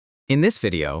In this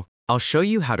video, I'll show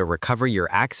you how to recover your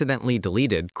accidentally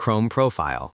deleted Chrome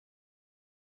profile.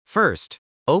 First,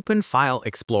 open File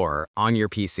Explorer on your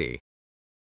PC.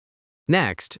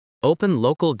 Next, open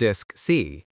Local Disk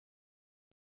C.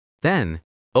 Then,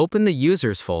 open the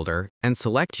Users folder and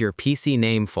select your PC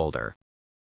name folder.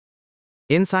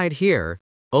 Inside here,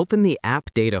 open the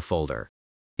App Data folder.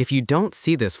 If you don't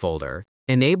see this folder,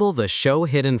 enable the Show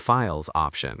Hidden Files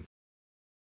option.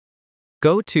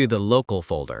 Go to the Local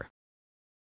folder.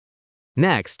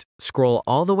 Next, scroll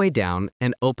all the way down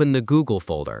and open the Google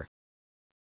folder.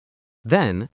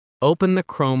 Then, open the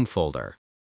Chrome folder.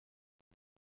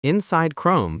 Inside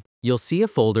Chrome, you'll see a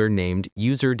folder named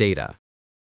User Data.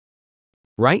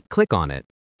 Right-click on it,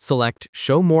 select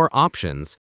Show More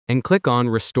Options, and click on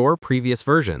Restore Previous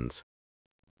Versions.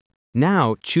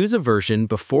 Now, choose a version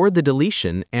before the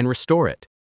deletion and restore it.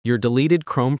 Your deleted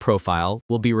Chrome profile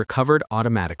will be recovered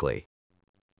automatically.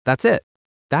 That's it.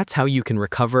 That's how you can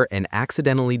recover an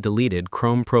accidentally deleted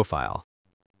Chrome profile.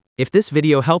 If this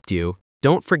video helped you,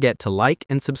 don't forget to like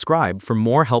and subscribe for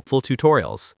more helpful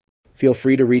tutorials. Feel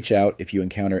free to reach out if you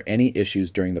encounter any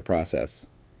issues during the process.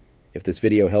 If this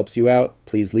video helps you out,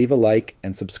 please leave a like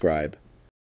and subscribe.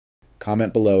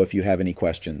 Comment below if you have any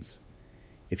questions.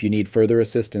 If you need further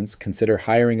assistance, consider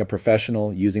hiring a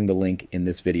professional using the link in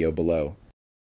this video below.